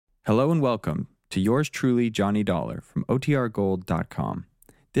Hello and welcome to yours truly, Johnny Dollar from OTRGold.com.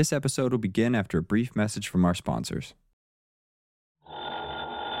 This episode will begin after a brief message from our sponsors.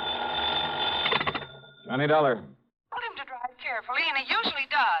 Johnny Dollar. Told him to drive carefully, and he usually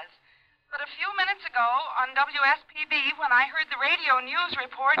does. But a few minutes ago on WSPB, when I heard the radio news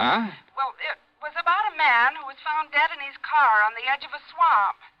report... Huh? Well, it was about a man who was found dead in his car on the edge of a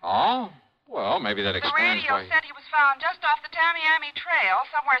swamp. Oh? Well, maybe that The explains radio why... said he was found just off the Tamiami Trail,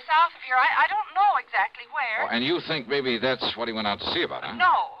 somewhere south of here. I don't know exactly where. Oh, and you think maybe that's what he went out to see about, huh?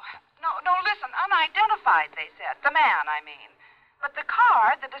 No, listen. Unidentified, they said. The man, I mean. But the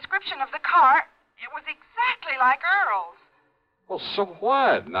car, the description of the car, it was exactly like Earl's. Well, so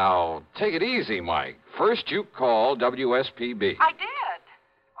what? Now, take it easy, Mike. First you call WSPB. I did.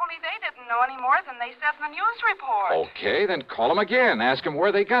 Only they didn't know any more than they said in the news report. Okay, then call them again. Ask them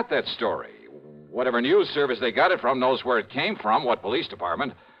where they got that story. Whatever news service they got it from knows where it came from, what police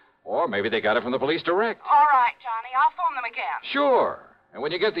department. Or maybe they got it from the police direct. All right, Johnny. I'll phone them again. Sure. And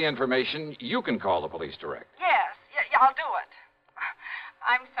when you get the information, you can call the police direct. Yes. Yeah, I'll do it.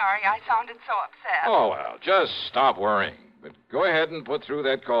 I'm sorry I sounded so upset. Oh, well, just stop worrying. But go ahead and put through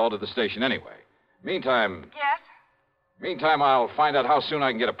that call to the station anyway. Meantime, I'll find out how soon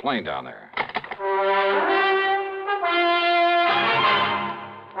I can get a plane down there.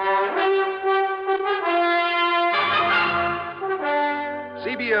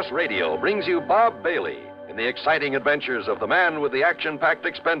 CBS Radio brings you Bob Bailey in the exciting adventures of the man with the action-packed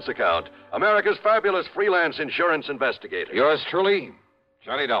expense account, America's fabulous freelance insurance investigator. Yours truly,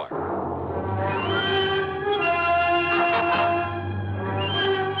 Johnny Dollar.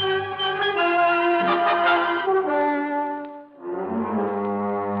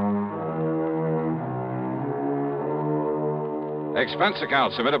 Expense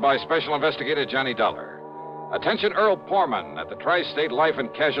account submitted by Special Investigator Johnny Dollar. Attention Earl Poorman at the Tri-State Life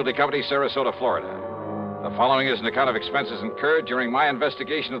and Casualty Company, Sarasota, Florida. The following is an account of expenses incurred during my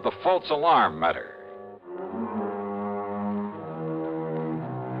investigation of the false alarm matter.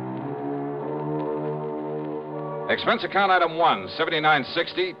 Expense account item 1,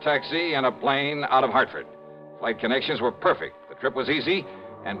 7960, taxi and a plane out of Hartford. Flight connections were perfect. The trip was easy,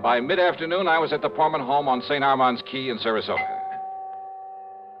 and by mid-afternoon I was at the Poorman home on St. Armand's Key in Sarasota.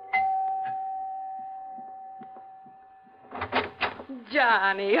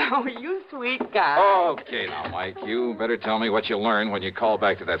 Johnny, oh, you sweet guy. Okay, now, Mike, you better tell me what you learned when you call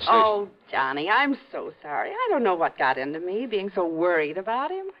back to that station. Oh, Johnny, I'm so sorry. I don't know what got into me, being so worried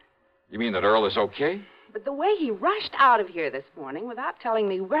about him. You mean that Earl is okay? But the way he rushed out of here this morning without telling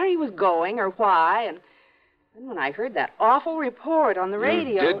me where he was going or why, and then when I heard that awful report on the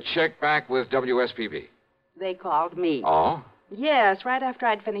radio... You did check back with WSPB? They called me. Oh? Yes, right after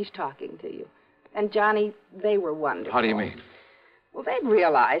I'd finished talking to you. And, Johnny, they were wonderful. How do you mean? Well, they'd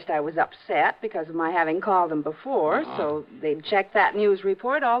realized I was upset because of my having called them before, so they'd checked that news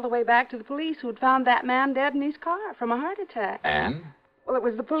report all the way back to the police who'd found that man dead in his car from a heart attack. And? Well, it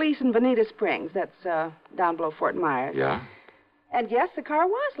was the police in Bonita Springs. That's down below Fort Myers. Yeah? And yes, the car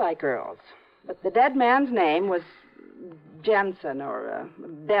was like Earl's. But the dead man's name was Jensen or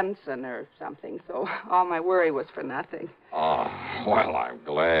Benson or something, so all my worry was for nothing. Oh, well, I'm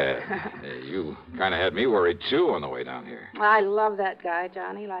glad. You kind of had me worried, too, on the way down here. I love that guy,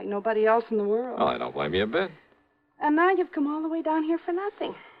 Johnny, like nobody else in the world. Well, I don't blame you a bit. And now you've come all the way down here for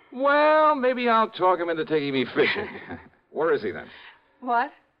nothing. Well, maybe I'll talk him into taking me fishing. Where is he, then?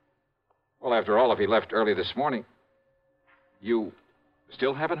 What? Well, after all, if he left early this morning, you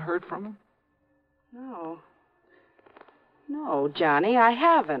still haven't heard from him? No, Johnny, I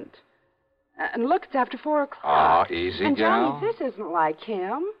haven't. And look, it's after 4 o'clock. Ah, easy, and gal. Johnny, this isn't like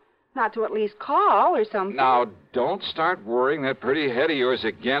him. Not to at least call or something. Now, don't start worrying that pretty head of yours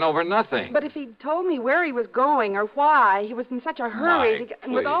again over nothing. But if he'd told me where he was going or why, he was in such a hurry Mike, to get...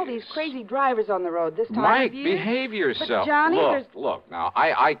 And with all these please. crazy drivers on the road this time Mike, of year... behave yourself. But, Johnny, Look, now,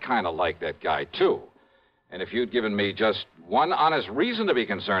 I kind of like that guy, too. And if you'd given me just one honest reason to be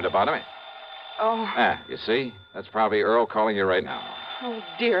concerned about him... Oh. You see? That's probably Earl calling you right now. Oh,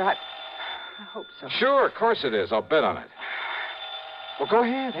 dear, I hope so. Sure, of course it is. I'll bet on it. Well, go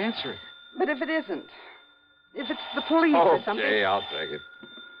ahead, answer it. But if it isn't, if it's the police or something... Okay, I'll take it.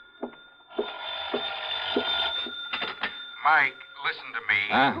 Mike, listen to me.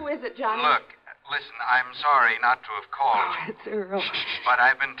 Huh? Who is it, Johnny? Look, listen, I'm sorry not to have called Oh, you, it's Earl. but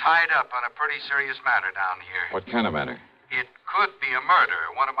I've been tied up on a pretty serious matter down here. What kind of matter? It could be a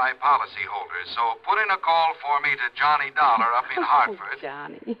murder, one of my policyholders, so put in a call for me to Johnny Dollar up in Hartford. Oh,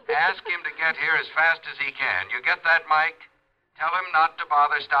 Johnny. Ask him to get here as fast as he can. You get that, Mike? Tell him not to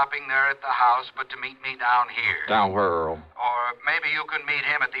bother stopping there at the house, but to meet me down here. Down where, Earl? Or maybe you can meet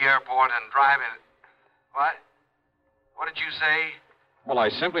him at the airport and drive in. What? What did you say? Well, I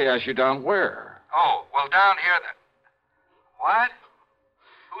simply asked you down where. Oh, well, down here. What?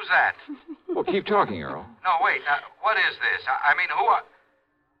 Who's that? Well, keep talking, Earl. No, wait. What is this? I mean, who are...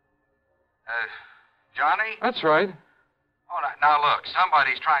 Johnny? That's right. Oh, now look,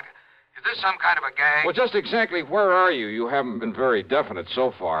 somebody's trying to... Is this some kind of a gang? Well, just exactly where are you? You haven't been very definite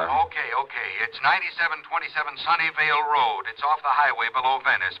so far. Okay. It's 9727 Sunnyvale Road. It's off the highway below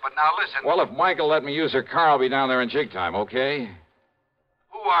Venice. But now listen. Well, if Michael let me use her car, I'll be down there in jig time, okay?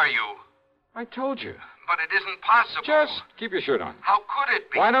 Who are you? I told you. But it isn't possible. Just keep your shirt on. How could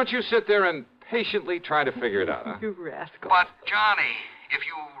it be? Why don't you sit there and patiently try to figure it out, huh? You rascal. But, Johnny, if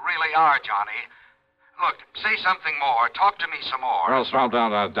you really are Johnny, look, say something more. Talk to me some more. Or else I'll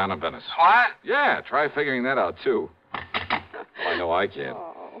down in Venice. What? Yeah, try figuring that out, too. Well, I know I can.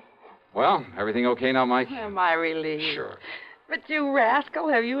 Oh, Well, everything okay now, Mike? am I relieved? Sure. But you rascal,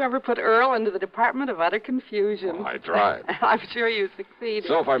 have you ever put Earl into the Department of Utter Confusion? Oh, I tried. I'm sure you succeeded.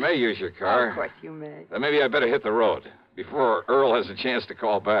 So if I may use your car, Of course you may. then maybe I better hit the road before Earl has a chance to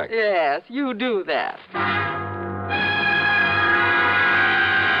call back. Yes, you do that.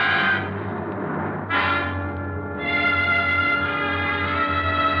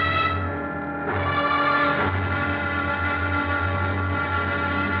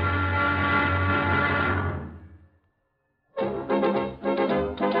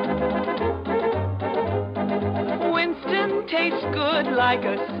 Winston tastes good like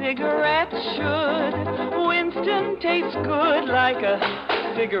a cigarette should. Winston tastes good like a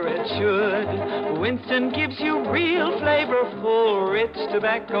cigarette should. Winston gives you real flavorful, rich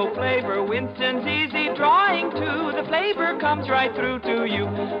tobacco flavor. Winston's easy drawing too. The flavor comes right through to you.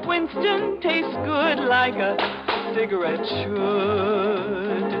 Winston tastes good like a cigarette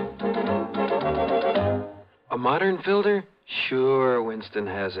should. A modern filter? Sure, Winston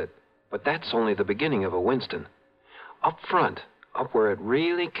has it. But that's only the beginning of a Winston. Up front, up where it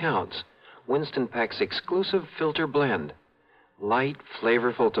really counts, Winston packs exclusive filter blend. Light,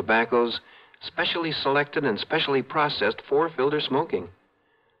 flavorful tobaccos, specially selected and specially processed for filter smoking.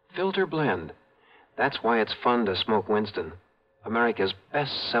 Filter blend. That's why it's fun to smoke Winston, America's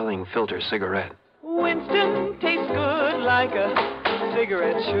best-selling filter cigarette. Winston tastes good like a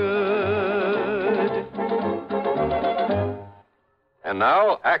cigarette should. And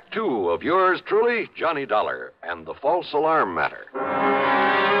now, Act Two of yours truly, Johnny Dollar, and the false alarm matter.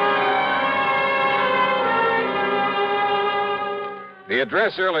 The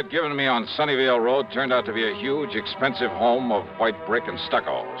address Earl had given me on Sunnyvale Road turned out to be a huge, expensive home of white brick and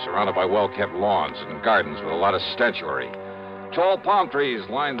stucco, surrounded by well-kept lawns and gardens with a lot of statuary. Tall palm trees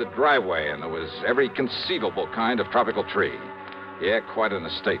lined the driveway, and there was every conceivable kind of tropical tree. Yeah, quite an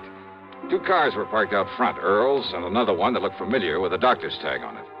estate. 2 cars were parked out front, Earl's and another one that looked familiar with a doctor's tag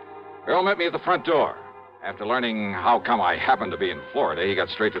on it. Earl met me at the front door. After learning how come I happened to be in Florida, he got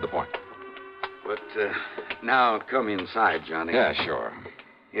straight to the point. But now come inside, Johnny. Yeah, sure.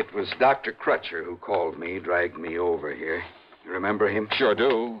 It was Dr. Crutcher who called me, dragged me over here. You remember him? Sure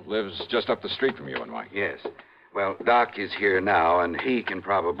do. Lives just up the street from you and Mike. Yes. Well, Doc is here now, and he can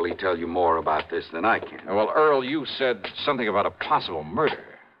probably tell you more about this than I can. Well, Earl, you said something about a possible murder.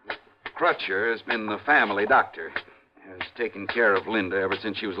 Crutcher has been the family doctor. Has taken care of Linda ever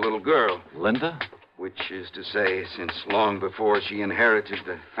since she was a little girl. Linda? Which is to say, since long before she inherited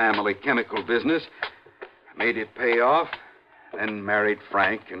the family chemical business, made it pay off, then married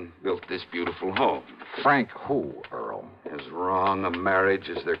Frank and built this beautiful home. Frank who, Earl? As wrong a marriage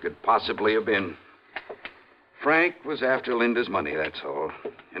as there could possibly have been. Frank was after Linda's money, that's all.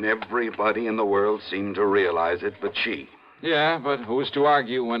 And everybody in the world seemed to realize it but she. Yeah, but who's to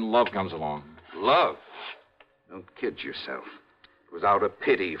argue when love comes along? Love? Don't kid yourself. It was out of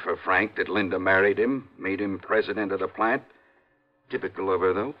pity for Frank that Linda married him, made him president of the plant. Typical of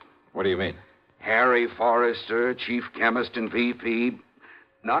her, though. What do you mean? Harry Forrester, chief chemist and VP.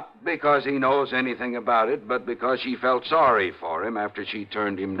 Not because he knows anything about it, but because she felt sorry for him after she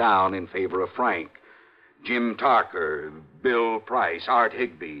turned him down in favor of Frank. Jim Tarker, Bill Price, Art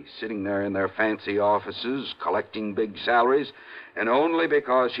Higbee, sitting there in their fancy offices, collecting big salaries, and only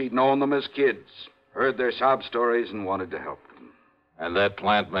because she'd known them as kids, heard their sob stories, and wanted to help them. And that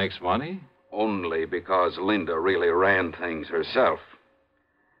plant makes money? Only because Linda really ran things herself.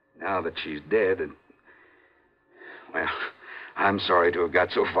 Now that she's dead, well, I'm sorry to have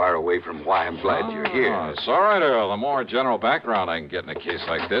got so far away from why I'm glad you're here. It's all right, Earl. The more general background I can get in a case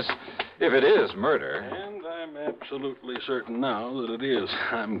like this, if it is murder. And I'm absolutely certain now that it is.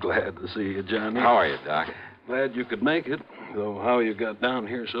 I'm glad to see you, Johnny. How are you, Doc? Glad you could make it. though how you got down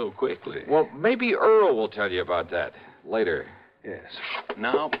here so quickly. Well, maybe Earl will tell you about that later. Yes.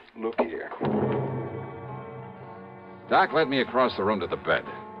 Now, look here. Doc led me across the room to the bed.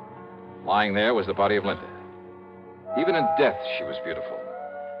 Lying there was the body of Linda. Even in death, she was beautiful.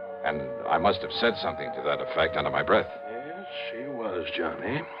 And I must have said something to that effect under my breath. Yes, she was,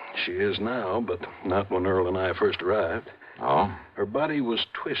 Johnny. She is now, but not when Earl and I first arrived. Oh? Her body was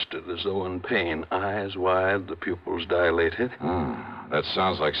twisted as though in pain, eyes wide, the pupils dilated. That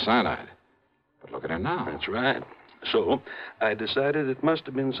sounds like cyanide. But look at her now. That's right. So, I decided it must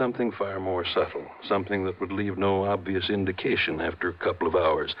have been something far more subtle, something that would leave no obvious indication after a couple of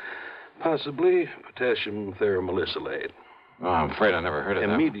hours. Possibly potassium theramolysilate. Oh, I'm afraid I never heard of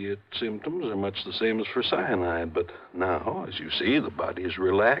that. Immediate symptoms are much the same as for cyanide, but now, as you see, the body is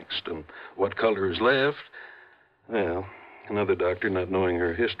relaxed, and what color is left? Well, another doctor, not knowing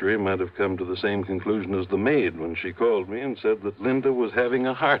her history, might have come to the same conclusion as the maid when she called me and said that Linda was having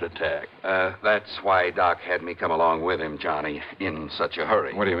a heart attack. That's why Doc had me come along with him, Johnny, in such a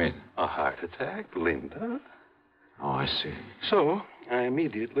hurry. What do you mean? A heart attack, Linda? Oh, I see. So, I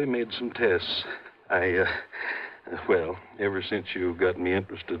immediately made some tests. Well, ever since you got me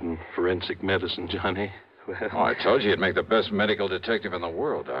interested in forensic medicine, Johnny, well... Oh, I told you you'd make the best medical detective in the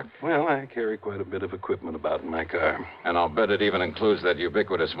world, Doc. Well, I carry quite a bit of equipment about in my car. And I'll bet it even includes that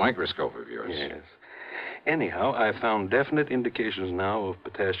ubiquitous microscope of yours. Yes. Anyhow, I found definite indications now of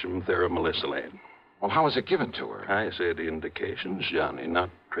potassium theramolysilate. Well, how was it given to her? I said indications, Johnny, not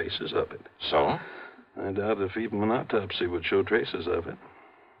traces of it. So? I doubt if even an autopsy would show traces of it.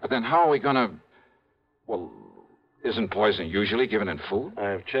 But then how are we going to... Well... Isn't poison usually given in food?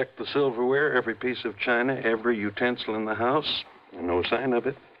 I've checked the silverware, every piece of china, every utensil in the house. No sign of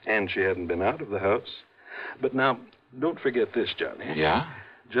it. And she hadn't been out of the house. But now, don't forget this, Johnny. Yeah?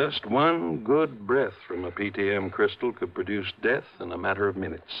 Just one good breath from a PTM crystal could produce death in a matter of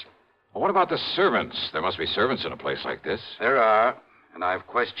minutes. Well, what about the servants? There must be servants in a place like this. There are, and I've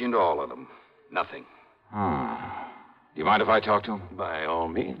questioned all of them. Nothing. Do you mind if I talk to them? By all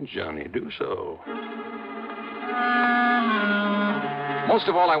means, Johnny, do so. Most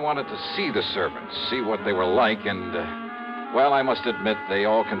of all, I wanted to see the servants, see what they were like, and, well, I must admit, they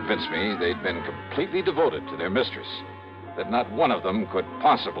all convinced me they'd been completely devoted to their mistress, that not one of them could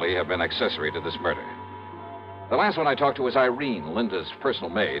possibly have been accessory to this murder. The last one I talked to was Irene, Linda's personal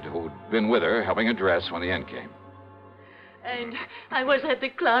maid, who'd been with her, helping her dress when the end came. And I was at the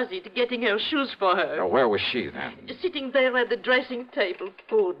closet getting her shoes for her. Now, where was she, then? Sitting there at the dressing table,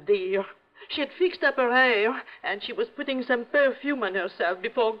 poor dear. She had fixed up her hair, and she was putting some perfume on herself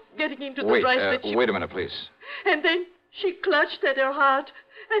before getting into the dress that she... Wait a minute, please. And then she clutched at her heart,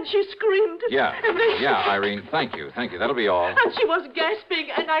 and she screamed. Yeah, and then yeah, Irene, thank you. That'll be all. And she was gasping,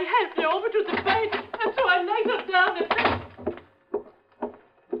 and I helped her over to the bed, and so I laid her down and...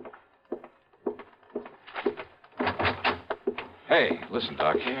 Hey, listen,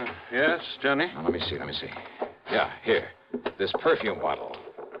 Doc. Yes, Johnny? Now, let me see. Yeah, here. This perfume bottle.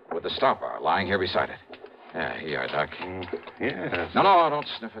 With the stop bar lying here beside it. Yeah, here you are, Doc. Yes. No, don't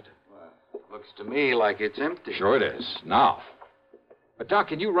sniff it. Well, looks to me like it's empty. Sure it is. Now. But, Doc,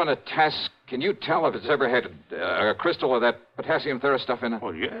 can you run a test? Can you tell if it's ever had a crystal of that potassium thera stuff in it?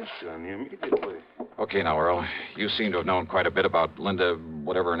 Well, yes, Johnny, immediately. Okay, now, Earl. You seem to have known quite a bit about Linda,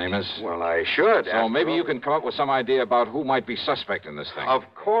 whatever her name is. Well, I should. So maybe you can come up with some idea about who might be suspect in this thing. Of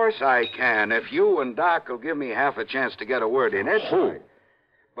course I can, if you and Doc will give me half a chance to get a word in it. Who?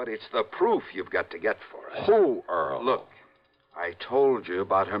 But it's the proof you've got to get for us. Who, Earl? Look, I told you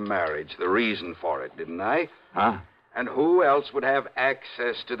about her marriage, the reason for it, didn't I? Huh? And who else would have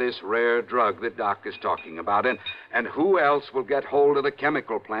access to this rare drug that Doc is talking about? And who else will get hold of the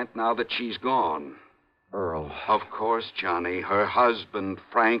chemical plant now that she's gone? Earl. Of course, Johnny. Her husband,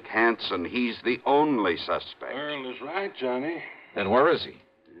 Frank Hansen. He's the only suspect. Earl is right, Johnny. Then where is he?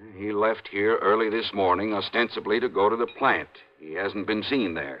 He left here early this morning, ostensibly to go to the plant. He hasn't been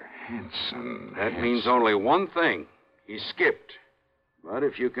seen there. Hansen. That means only one thing. He skipped. But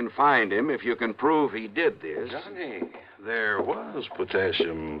if you can find him, if you can prove he did this... Johnny, there was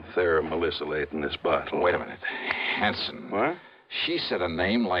potassium theramolysilate in this bottle. Wait a minute. Hansen. What? She said a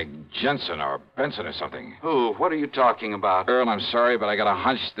name like Jensen or Benson or something. Who? What are you talking about? Earl, I'm sorry, but I got a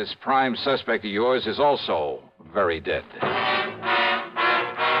hunch this prime suspect of yours is also very dead.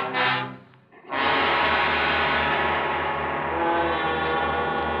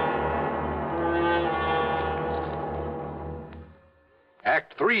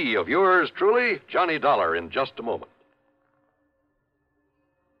 Act 3 of yours truly, Johnny Dollar, in just a moment.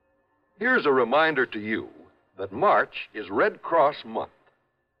 Here's a reminder to you that March is Red Cross month.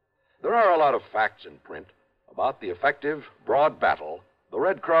 There are a lot of facts in print, about the effective, broad battle the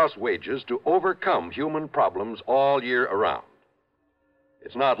Red Cross wages to overcome human problems all year around.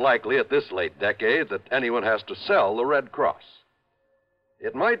 It's not likely at this late decade that anyone has to sell the Red Cross.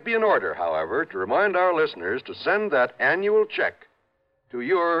 It might be in order, however, to remind our listeners to send that annual check to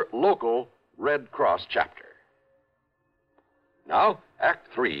your local Red Cross chapter. Now, Act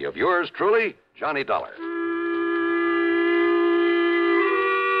 3 of yours truly, Johnny Dollar.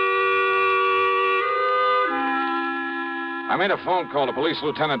 I made a phone call to Police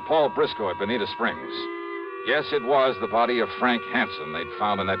Lieutenant Paul Briscoe at Bonita Springs. Yes, it was the body of Frank Hansen they'd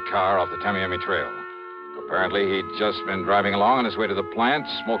found in that car off the Tamiami Trail. Apparently, he'd just been driving along on his way to the plant,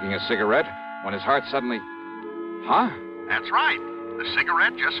 smoking a cigarette, when his heart suddenly... Huh? That's right. The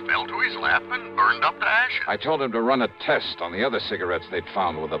cigarette just fell to his lap and burned up to ashes. I told him to run a test on the other cigarettes they'd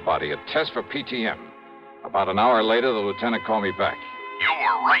found with the body, a test for PTM. About an hour later, the lieutenant called me back. You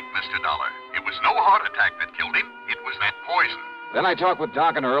were right, Mr. Dollar. It was no heart attack that killed him. It was that poison. Then I talked with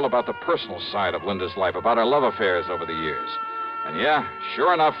Doc and Earl about the personal side of Linda's life, about her love affairs over the years. And yeah,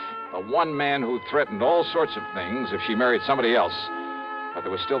 sure enough, the one man who threatened all sorts of things if she married somebody else. But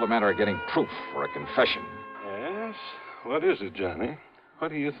there was still the matter of getting proof for a confession. Yes? What is it, Johnny?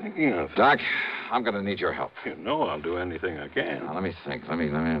 What are you thinking of? Doc, I'm going to need your help. You know I'll do anything I can. Now, let me think. Let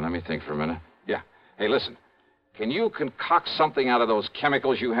me think for a minute. Yeah. Hey, listen. Can you concoct something out of those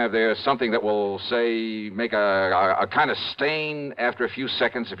chemicals you have there? Something that will, say, make a kind of stain after a few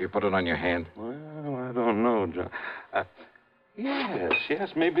seconds if you put it on your hand? Well, I don't know, John.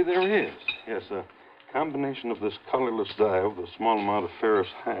 Yes, maybe there is. Yes, a combination of this colorless dye with a small amount of ferrous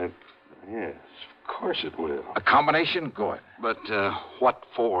hide. Yes, of course it will. A combination? Good. But what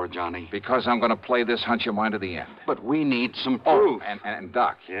for, Johnny? Because I'm going to play this hunch of mine to the end. But we need some proof. Oh, and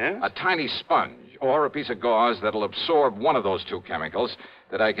Doc. Yes? A tiny sponge or a piece of gauze that'll absorb one of those two chemicals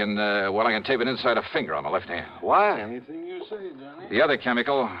that I can tape it inside a finger on the left hand. Why? Anything you say, Johnny. The other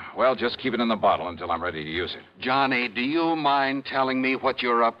chemical, well, just keep it in the bottle until I'm ready to use it. Johnny, do you mind telling me what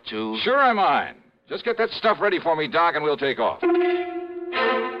you're up to? Sure I mind. Just get that stuff ready for me, Doc, and we'll take off.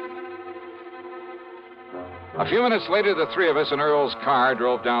 A few minutes later, the three of us in Earl's car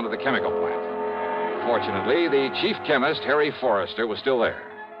drove down to the chemical plant. Fortunately, the chief chemist, Harry Forrester, was still there.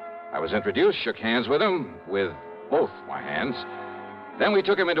 I was introduced, shook hands with him, with both my hands. Then we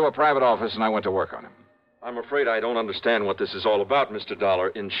took him into a private office, and I went to work on him. I'm afraid I don't understand what this is all about, Mr. Dollar.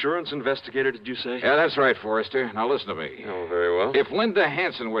 Insurance investigator, did you say? Yeah, that's right, Forrester. Now listen to me. Oh, very well. If Linda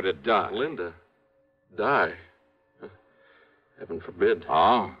Hansen were to die... Linda? Die? Heaven forbid.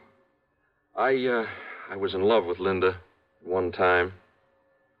 Oh? I was in love with Linda at one time.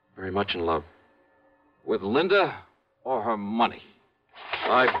 Very much in love. With Linda or her money?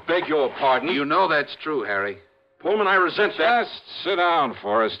 I beg your pardon. You know that's true, Harry. Pullman, I resent that. Just sit down,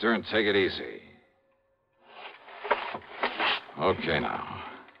 Forrester, and take it easy. Okay, now.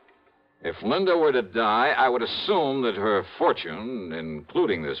 If Linda were to die, I would assume that her fortune,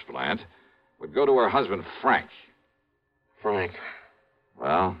 including this plant, would go to her husband, Frank. Frank?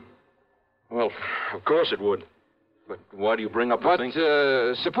 Well? Well, of course it would. But why do you bring up the thing?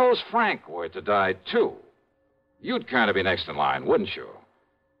 But suppose Frank were to die, too. You'd kind of be next in line, wouldn't you?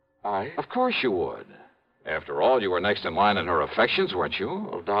 I? Of course you would. After all, you were next in line in her affections, weren't you?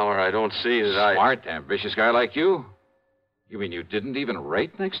 Well, Dollar, I don't see that Smart, ambitious guy like you? You mean you didn't even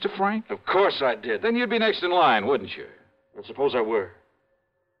rate next to Frank? Of course I did. Then you'd be next in line, wouldn't you? And suppose I were.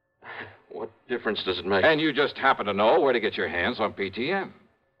 What difference does it make? And you just happen to know where to get your hands on PTM.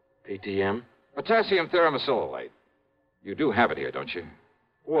 PTM? Potassium theramosilylate. You do have it here, don't you?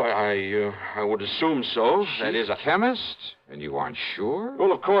 Why, I would assume so. That is, a chemist? And you aren't sure?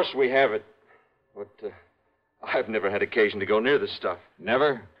 Well, of course we have it. But I've never had occasion to go near this stuff.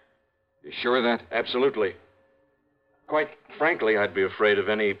 Never? You sure of that? Absolutely. Quite frankly, I'd be afraid of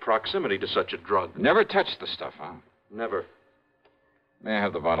any proximity to such a drug. Never touched the stuff, huh? Never. May I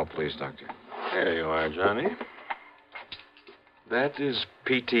have the bottle, please, Doctor? There you are, Johnny. That is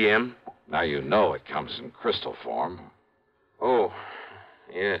PTM. Now you know it comes in crystal form. Oh,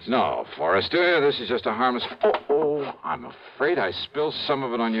 yes. No, Forrester, this is just a harmless... Oh, I'm afraid I spilled some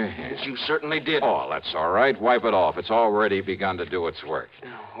of it on your hand. Yes, you certainly did. Oh, that's all right. Wipe it off. It's already begun to do its work.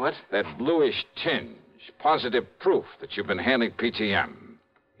 What? That bluish tinge. Positive proof that you've been handling PTM.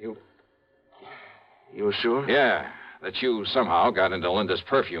 You sure? Yeah, that you somehow got into Linda's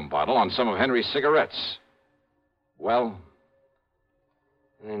perfume bottle on some of Henry's cigarettes. Well?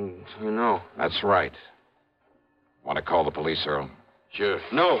 And you know. That's right. Want to call the police, Earl? Sure.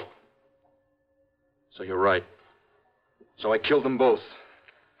 No. So you're right. So I killed them both.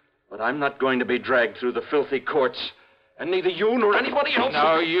 But I'm not going to be dragged through the filthy courts, and neither you nor anybody else...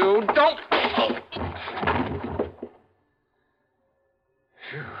 No, you don't.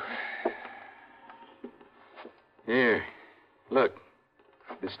 Here, look.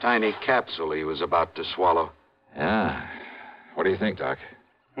 This tiny capsule he was about to swallow. Yeah. What do you think, Doc?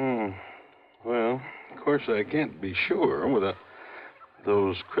 Well, of course, I can't be sure without...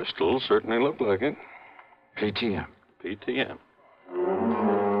 Those crystals certainly look like it. PTM. PTM.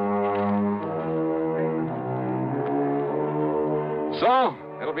 So,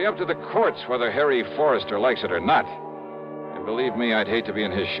 it'll be up to the courts whether Harry Forrester likes it or not. And believe me, I'd hate to be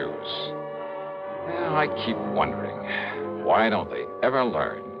in his shoes. Well, I keep wondering, why don't they ever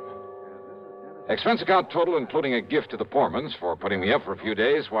learn? Expense account total, including a gift to the Pormans for putting me up for a few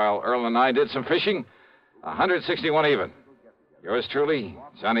days while Earl and I did some fishing, $161 even. Yours truly,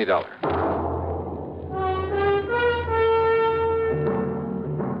 Johnny Dollar.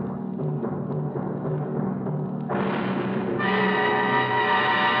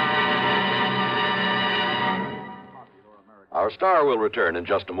 Our star will return in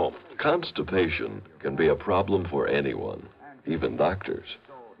just a moment. Constipation can be a problem for anyone, even doctors.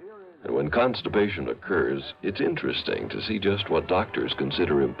 And when constipation occurs, it's interesting to see just what doctors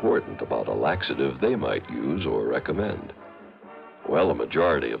consider important about a laxative they might use or recommend. Well, a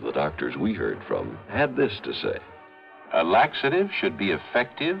majority of the doctors we heard from had this to say. A laxative should be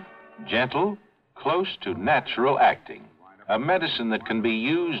effective, gentle, close to natural acting. A medicine that can be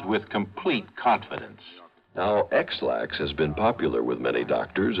used with complete confidence. Now, X-Lax has been popular with many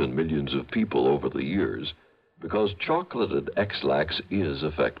doctors and millions of people over the years because chocolated X-Lax is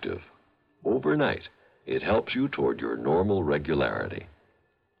effective. Overnight, it helps you toward your normal regularity.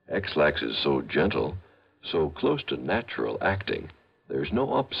 X-Lax is so gentle, so close to natural acting, there's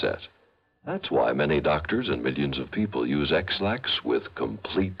no upset. That's why many doctors and millions of people use X-Lax with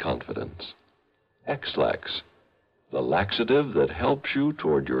complete confidence. X-Lax, the laxative that helps you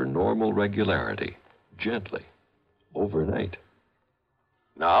toward your normal regularity, gently, overnight.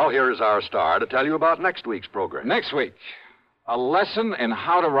 Now, here is our star to tell you about next week's program. Next week, a lesson in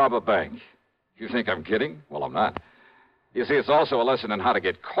how to rob a bank. You think I'm kidding? Well, I'm not. You see, it's also a lesson in how to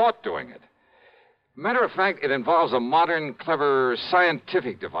get caught doing it. Matter of fact, it involves a modern, clever,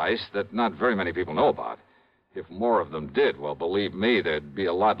 scientific device that not very many people know about. If more of them did, well, believe me, there'd be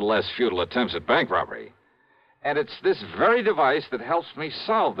a lot less futile attempts at bank robbery. And it's this very device that helps me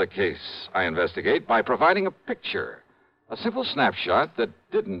solve the case I investigate by providing a picture, a simple snapshot that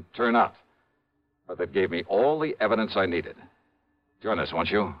didn't turn up, but that gave me all the evidence I needed. Join us, won't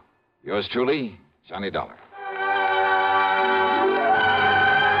you? Yours truly, Johnny Dollar.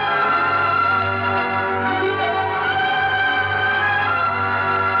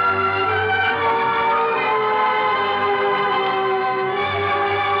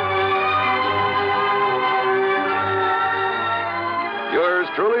 Yours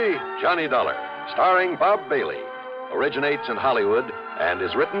truly, Johnny Dollar, starring Bob Bailey, originates in Hollywood and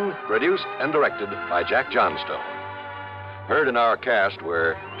is written, produced, and directed by Jack Johnstone. Heard in our cast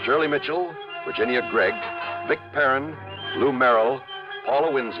were Shirley Mitchell, Virginia Gregg, Vic Perrin, Lou Merrill,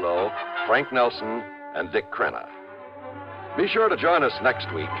 Paula Winslow, Frank Nelson, and Dick Crenna. Be sure to join us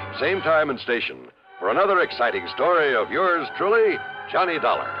next week, same time and station, for another exciting story of yours truly, Johnny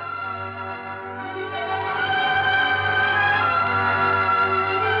Dollar.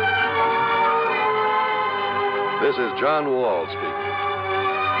 This is John Wall speaking.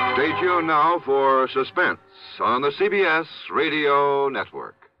 Stay tuned now for Suspense on the CBS Radio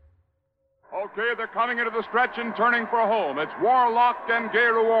Network. Okay, they're coming into the stretch and turning for home. It's Warlock and Gay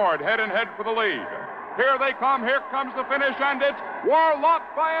Reward head and head for the lead. Here they come. Here comes the finish, and it's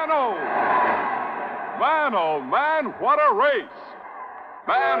Warlock by an O. Man, oh, man, what a race.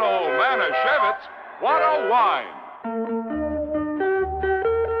 Man, oh, Manischewitz, what a wine.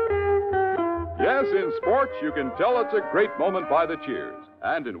 Yes, in sports, you can tell it's a great moment by the cheers.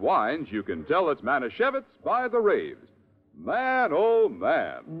 And in wines, you can tell it's Manischewitz by the raves. Man, oh,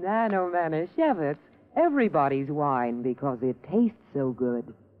 man. Nano Manischewitz, everybody's wine because it tastes so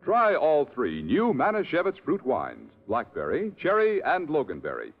good. Try all three new Manischewitz fruit wines, blackberry, cherry, and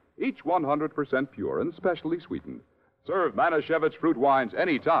loganberry, each 100% pure and specially sweetened. Serve Manischewitz fruit wines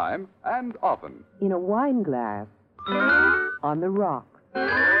anytime and often. In a wine glass, on the rocks,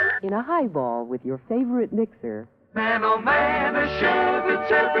 in a highball with your favorite mixer. Man, oh,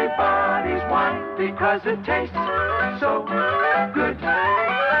 Manischewitz, everybody's wine because it tastes so good.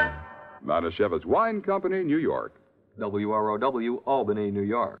 Manischewitz Wine Company, New York. WROW, Albany, New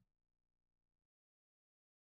York.